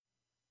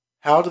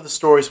How do the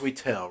stories we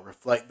tell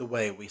reflect the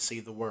way we see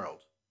the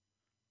world?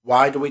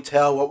 Why do we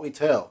tell what we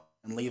tell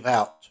and leave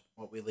out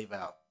what we leave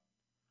out?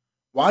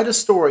 Why do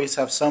stories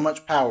have so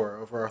much power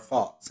over our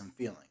thoughts and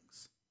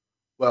feelings?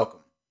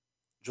 Welcome.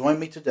 Join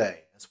me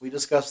today as we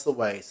discuss the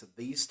ways that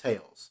these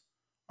tales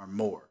are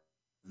more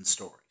than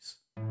stories.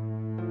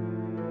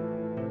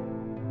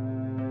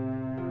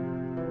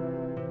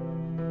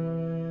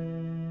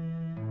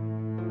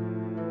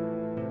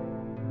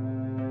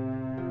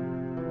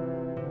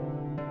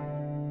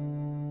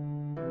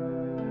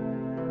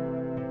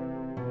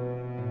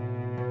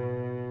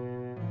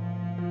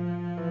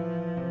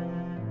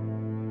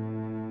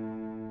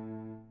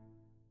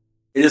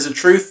 It is a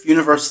truth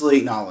universally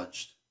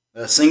acknowledged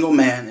that a single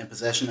man in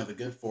possession of a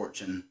good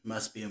fortune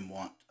must be in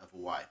want of a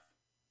wife.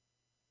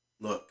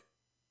 Look,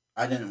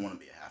 I didn't want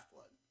to be a half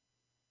blood.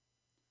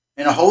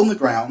 In a hole in the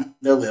ground,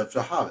 there lived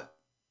a hobbit.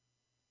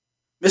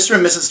 Mr.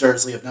 and Mrs.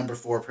 Dursley of number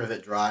 4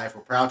 Privet Drive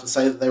were proud to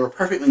say that they were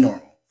perfectly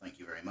normal, thank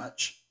you very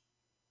much.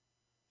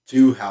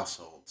 Two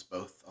households,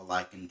 both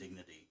alike in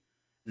dignity,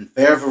 in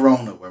fair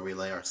Verona where we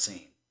lay our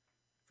scene,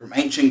 from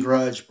ancient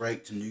grudge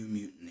break to new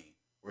mutiny,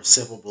 where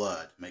civil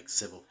blood makes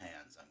civil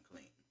hands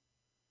unclean.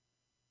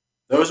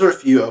 Those are a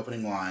few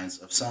opening lines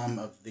of some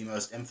of the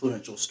most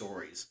influential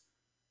stories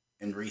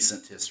in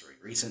recent history,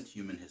 recent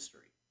human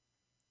history.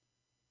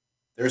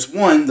 There's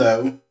one,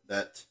 though,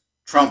 that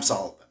trumps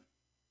all of them.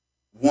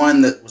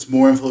 One that was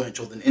more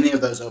influential than any of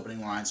those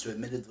opening lines to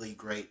admittedly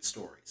great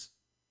stories.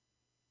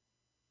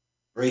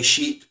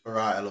 Bereshit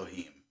bara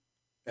Elohim,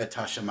 et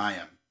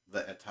hashamayim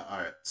ve'et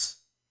haaretz.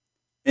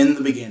 In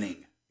the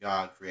beginning,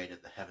 God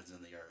created the heavens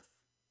and the earth.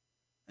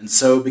 And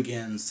so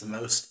begins the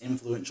most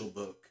influential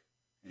book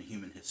in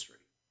human history.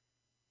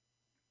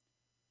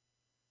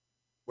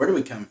 Where do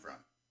we come from?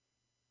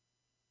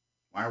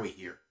 Why are we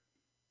here?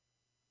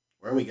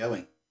 Where are we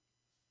going?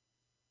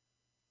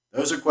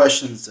 Those are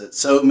questions that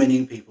so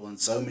many people in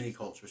so many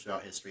cultures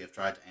throughout history have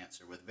tried to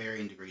answer with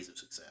varying degrees of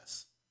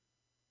success.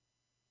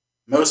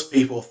 Most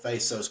people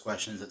face those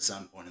questions at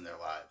some point in their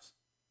lives.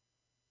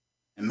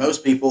 And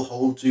most people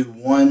hold to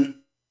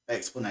one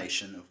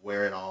explanation of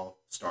where it all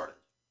started.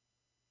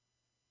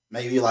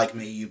 Maybe like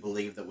me, you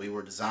believe that we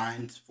were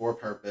designed for a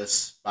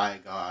purpose by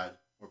God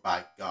or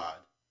by God.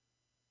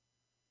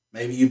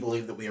 Maybe you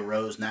believe that we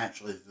arose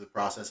naturally through the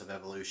process of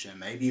evolution.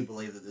 Maybe you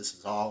believe that this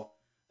is all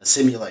a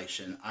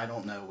simulation. I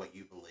don't know what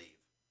you believe.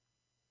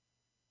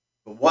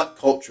 But what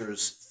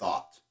cultures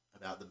thought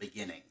about the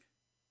beginning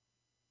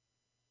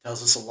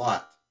tells us a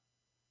lot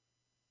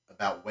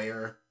about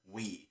where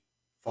we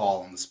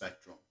fall on the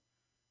spectrum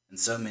in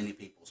so many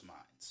people's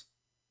minds.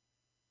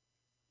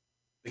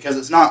 Because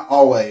it's not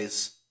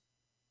always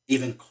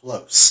even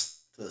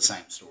close to the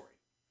same story.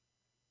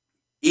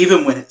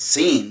 Even when it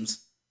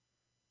seems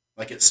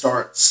like it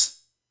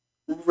starts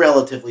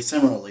relatively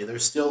similarly,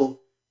 there's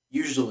still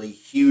usually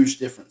huge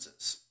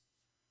differences.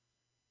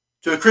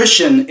 To a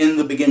Christian, in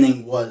the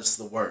beginning was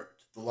the Word,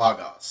 the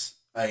Logos,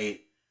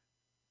 a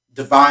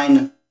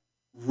divine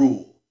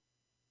rule,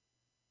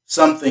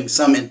 something,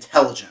 some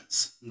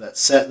intelligence that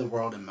set the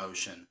world in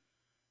motion,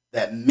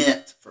 that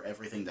meant for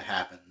everything to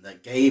happen,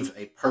 that gave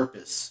a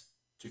purpose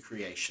to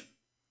creation,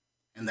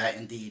 and that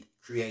indeed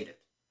created.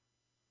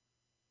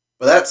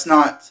 But that's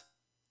not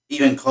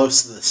even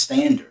close to the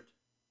standard,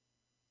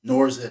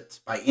 nor is it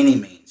by any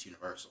means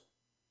universal.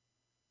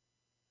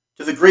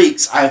 To the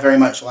Greeks, I very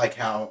much like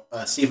how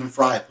Stephen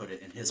Fry put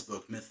it in his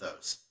book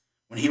Mythos.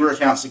 When he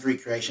recounts the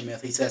Greek creation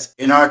myth, he says,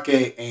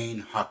 "Enarche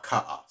ein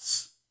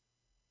hakaos."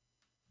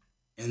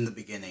 In the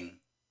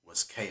beginning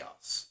was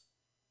chaos.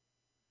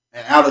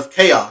 And out of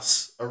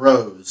chaos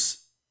arose,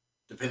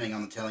 depending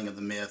on the telling of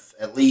the myth,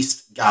 at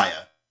least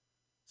Gaia,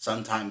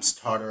 sometimes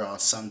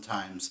Tartaros,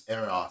 sometimes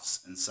Eros,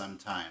 and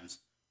sometimes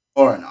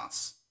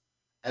Oranos.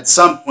 At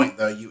some point,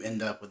 though, you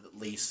end up with at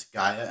least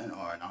Gaia and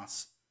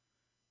Oranos.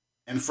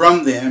 And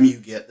from them, you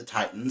get the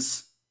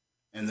Titans,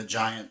 and the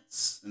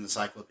Giants, and the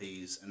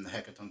Cyclopes, and the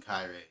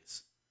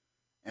Hecatonchires.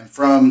 And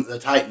from the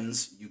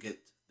Titans, you get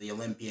the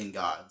Olympian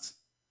gods.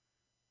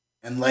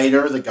 And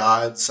later, the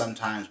gods,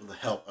 sometimes with the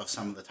help of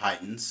some of the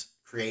Titans,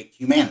 create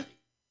humanity.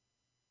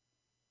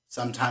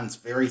 Sometimes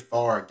very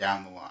far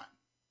down the line.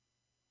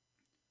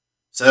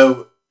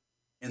 So,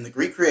 in the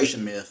Greek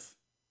creation myth,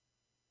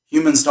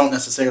 humans don't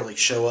necessarily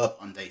show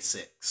up on day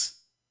 6.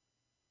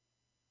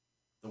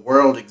 The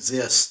world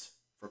exists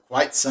for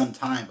quite some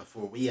time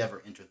before we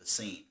ever enter the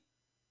scene.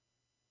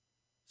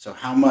 So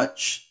how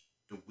much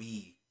do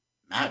we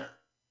matter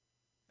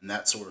in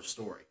that sort of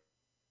story?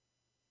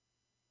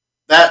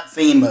 That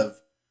theme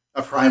of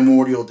a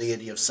primordial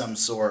deity of some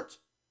sort,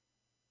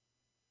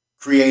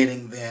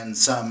 creating then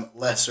some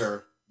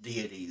lesser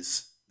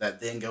deities that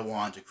then go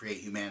on to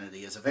create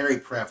humanity, is a very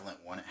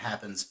prevalent one. It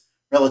happens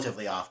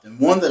relatively often.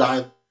 One that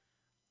I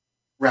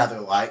rather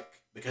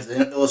like, because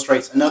it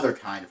illustrates another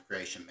kind of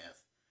creation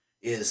myth,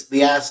 is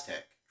the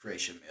Aztec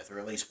creation myth, or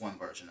at least one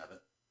version of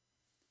it.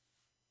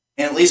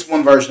 In at least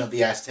one version of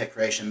the Aztec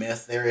creation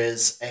myth, there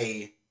is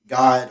a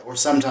god, or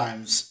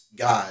sometimes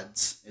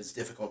gods, it's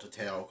difficult to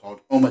tell,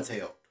 called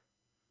Ometeotl.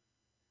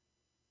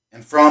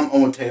 And from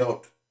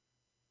Ometeotl,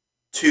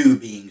 two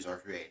beings are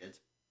created.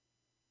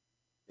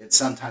 It's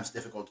sometimes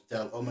difficult to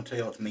tell.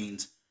 Ometeotl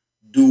means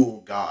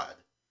dual god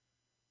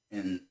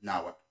in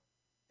Nahuatl,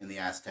 in the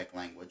Aztec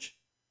language.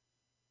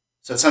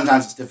 So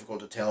sometimes it's difficult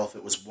to tell if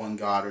it was one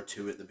god or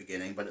two at the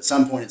beginning, but at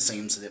some point it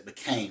seems that it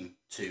became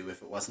two,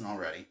 if it wasn't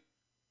already.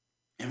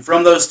 And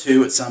from those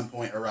two, at some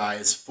point,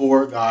 arise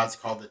four gods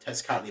called the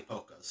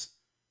Tezcatlipocas.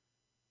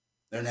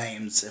 Their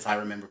names, if I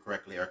remember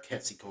correctly, are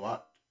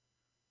Quetzalcoatl,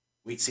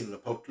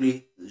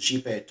 Huitzilopochtli,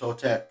 Xipe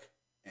Totec,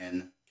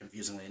 and,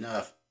 confusingly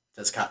enough,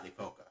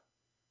 Tezcatlipoca.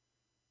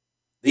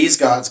 These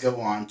gods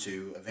go on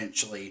to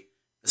eventually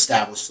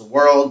establish the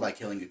world by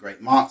killing a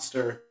great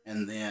monster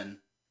and then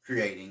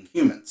creating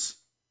humans.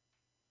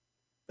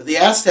 But the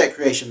Aztec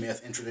creation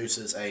myth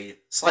introduces a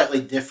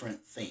slightly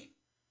different theme,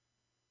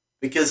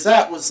 because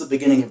that was the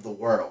beginning of the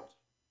world,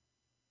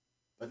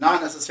 but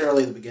not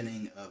necessarily the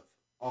beginning of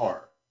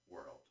our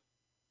world.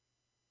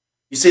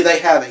 You see, they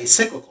have a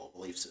cyclical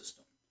belief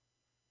system.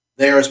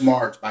 Theirs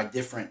marked by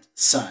different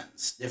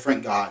suns,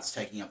 different gods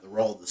taking up the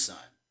role of the sun.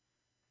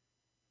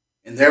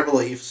 In their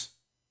beliefs,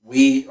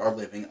 we are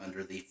living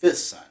under the fifth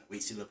sun,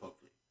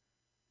 Huitzilopochtli.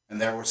 And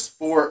there were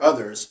four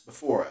others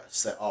before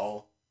us that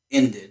all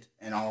ended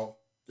and all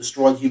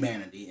destroyed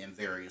humanity in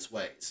various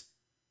ways.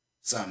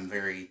 Some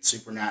very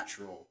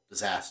supernatural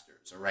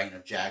disasters, a rain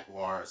of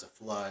jaguars, a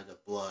flood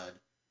of blood,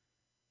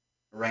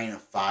 a rain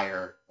of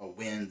fire, a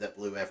wind that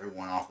blew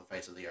everyone off the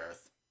face of the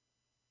earth.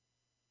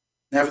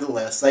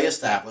 Nevertheless, they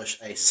establish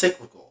a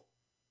cyclical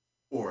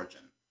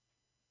origin,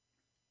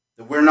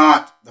 that we're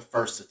not the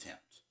first attempt,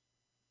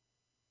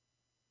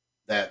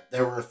 that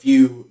there were a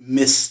few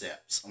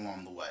missteps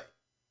along the way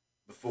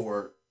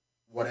before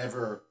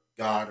whatever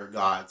god or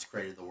gods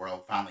created the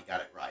world finally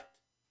got it right.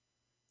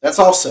 That's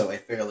also a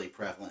fairly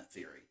prevalent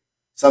theory.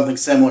 Something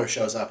similar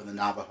shows up in the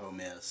Navajo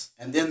myths.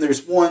 And then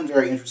there's one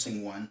very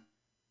interesting one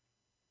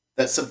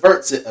that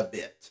subverts it a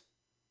bit.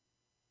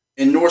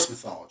 In Norse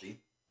mythology,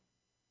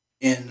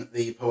 in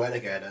the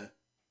Poetic Edda,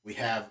 we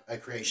have a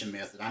creation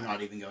myth that I'm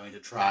not even going to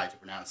try to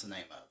pronounce the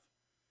name of.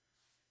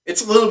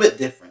 It's a little bit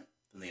different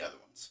than the other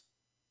ones.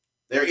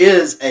 There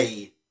is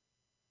a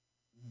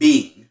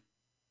being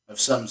of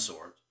some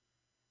sort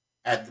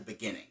at the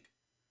beginning,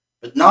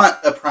 but not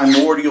a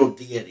primordial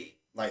deity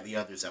like the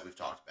others that we've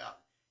talked about.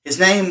 His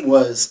name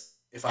was,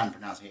 if I'm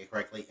pronouncing it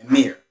correctly,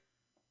 Ymir.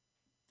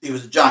 He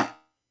was a giant.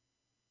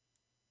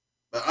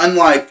 But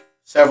unlike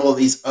several of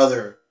these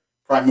other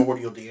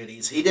primordial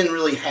deities, he didn't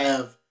really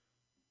have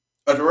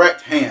a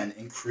direct hand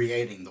in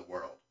creating the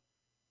world.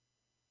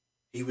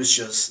 He was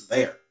just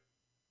there.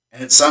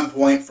 And at some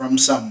point from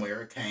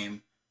somewhere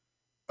came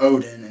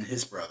Odin and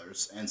his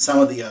brothers and some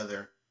of the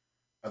other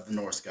of the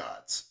Norse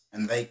gods.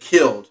 And they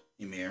killed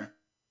Ymir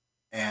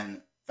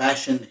and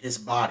fashioned his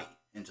body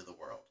into the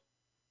world.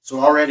 So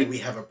already we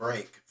have a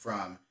break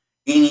from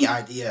any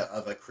idea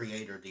of a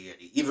creator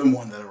deity, even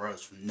one that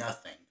arose from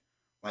nothing,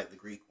 like the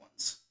Greek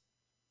ones.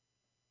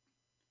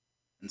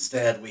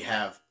 Instead, we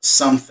have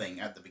something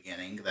at the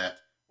beginning that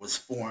was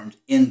formed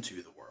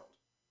into the world.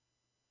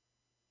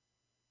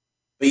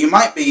 But you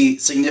might be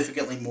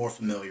significantly more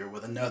familiar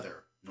with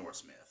another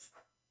Norse myth,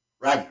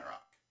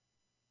 Ragnarok,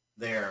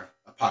 their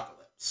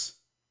apocalypse.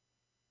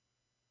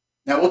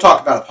 Now, we'll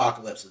talk about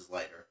apocalypses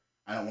later.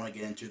 I don't want to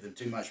get into them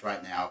too much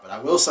right now, but I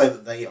will say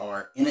that they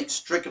are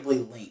inextricably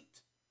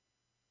linked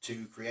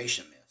to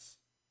creation myths.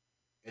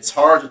 It's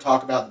hard to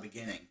talk about the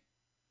beginning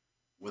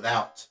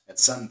without, at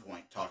some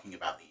point, talking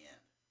about the end.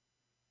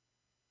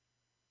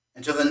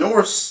 And to the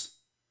Norse,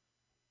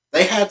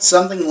 they had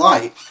something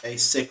like a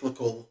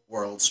cyclical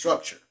world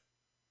structure.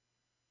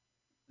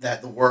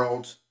 That the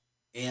world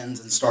ends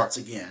and starts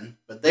again,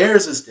 but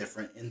theirs is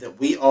different in that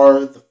we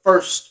are the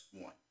first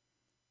one.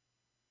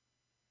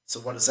 So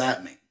what does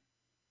that mean?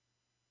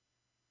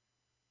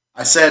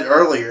 I said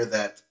earlier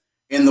that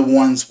in the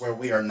ones where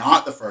we are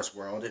not the first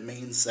world, it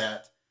means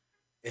that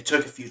it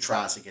took a few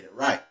tries to get it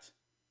right.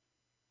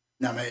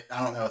 Now,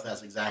 I don't know if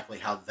that's exactly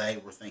how they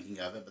were thinking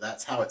of it, but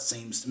that's how it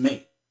seems to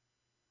me.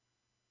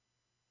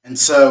 And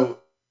so,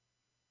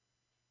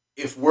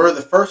 if we're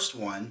the first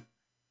one,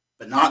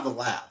 but not the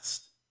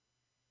last,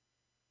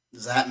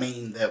 does that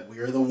mean that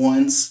we're the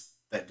ones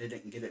that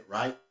didn't get it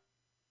right?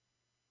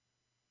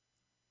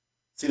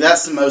 See,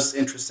 that's the most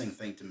interesting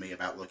thing to me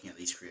about looking at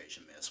these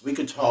creation myths. We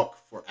could talk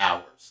for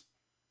hours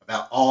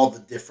about all the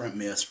different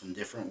myths from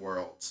different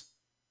worlds,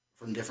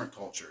 from different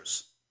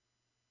cultures,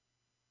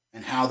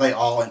 and how they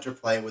all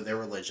interplay with their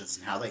religions,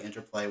 and how they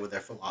interplay with their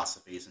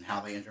philosophies, and how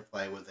they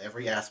interplay with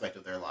every aspect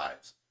of their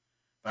lives.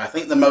 But I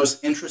think the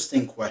most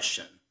interesting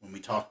question when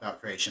we talk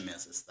about creation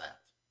myths is that: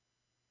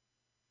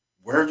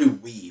 where do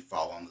we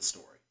fall on the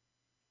story?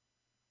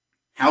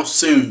 How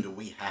soon do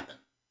we happen?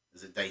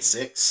 Is it day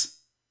 6?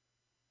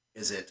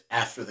 Is it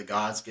after the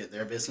gods get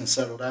their business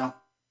settled out?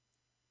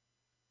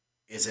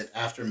 Is it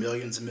after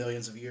millions and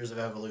millions of years of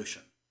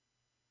evolution?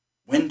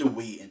 When do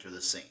we enter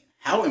the scene?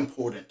 How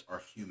important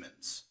are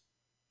humans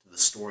to the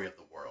story of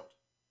the world?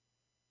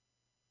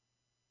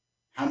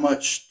 How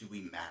much do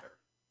we matter?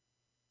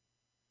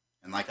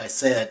 And like I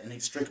said,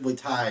 inextricably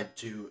tied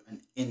to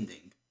an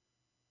ending.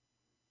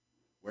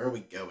 Where are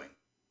we going?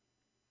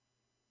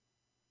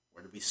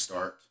 Where did we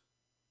start?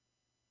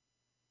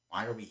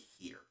 Why are we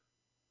here?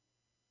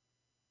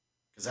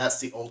 Because that's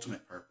the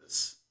ultimate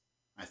purpose,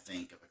 I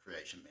think, of a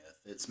creation myth.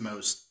 Its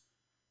most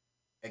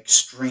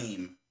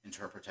extreme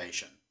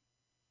interpretation.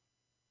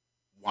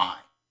 Why?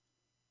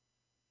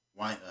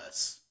 Why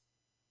us?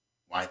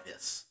 Why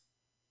this?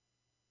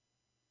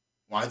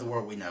 Why the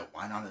world we know?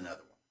 Why not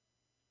another one?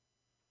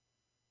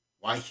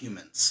 Why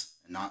humans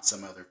and not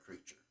some other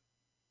creature?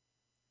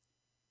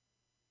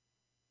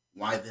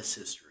 Why this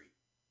history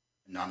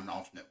and not an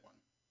alternate one?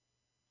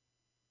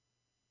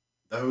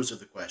 Those are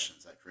the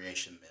questions that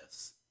creation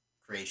myths,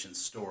 creation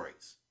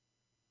stories,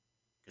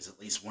 because at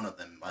least one of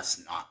them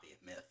must not be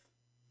a myth,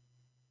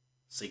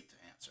 seek to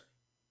answer.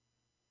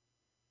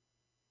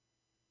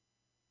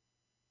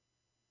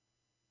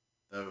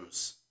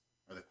 Those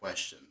are the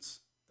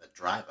questions that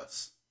drive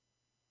us.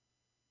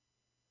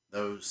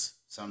 Those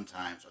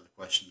sometimes are the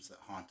questions that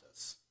haunt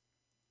us.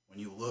 When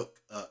you look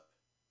up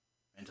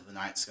into the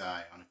night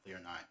sky on a clear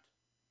night,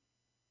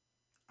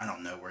 I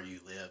don't know where you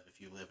live.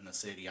 If you live in a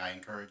city, I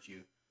encourage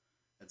you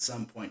at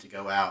some point to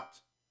go out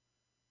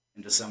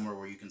into somewhere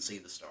where you can see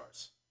the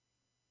stars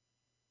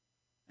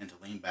and to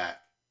lean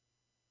back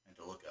and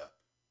to look up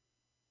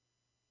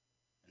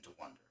and to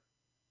wonder.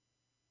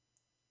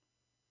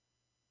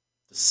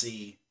 To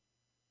see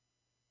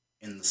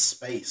in the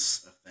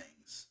space of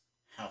things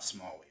how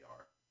small we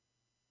are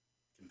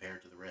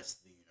compared to the rest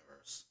of the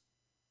universe.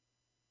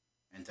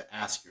 And to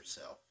ask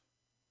yourself,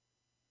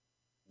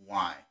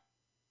 why?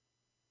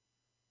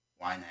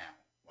 Why now?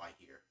 Why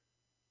here?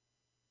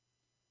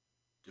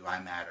 Do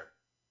I matter?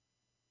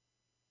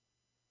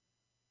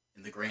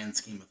 In the grand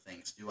scheme of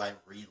things, do I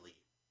really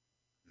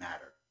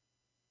matter?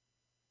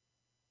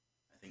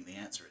 I think the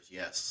answer is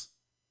yes.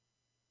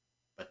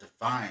 But to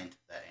find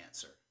that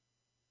answer,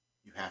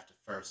 you have to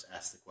first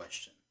ask the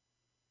question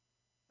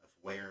of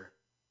where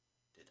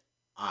did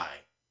I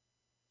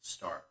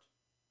start?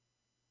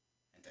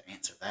 And to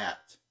answer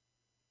that,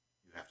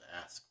 you have to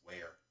ask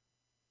where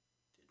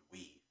did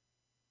we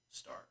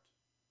start?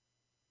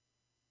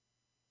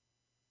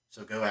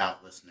 So go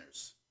out,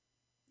 listeners,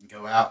 and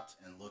go out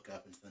and look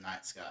up into the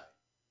night sky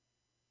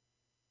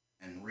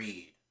and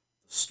read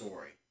the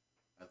story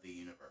of the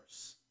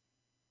universe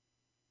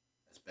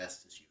as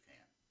best as you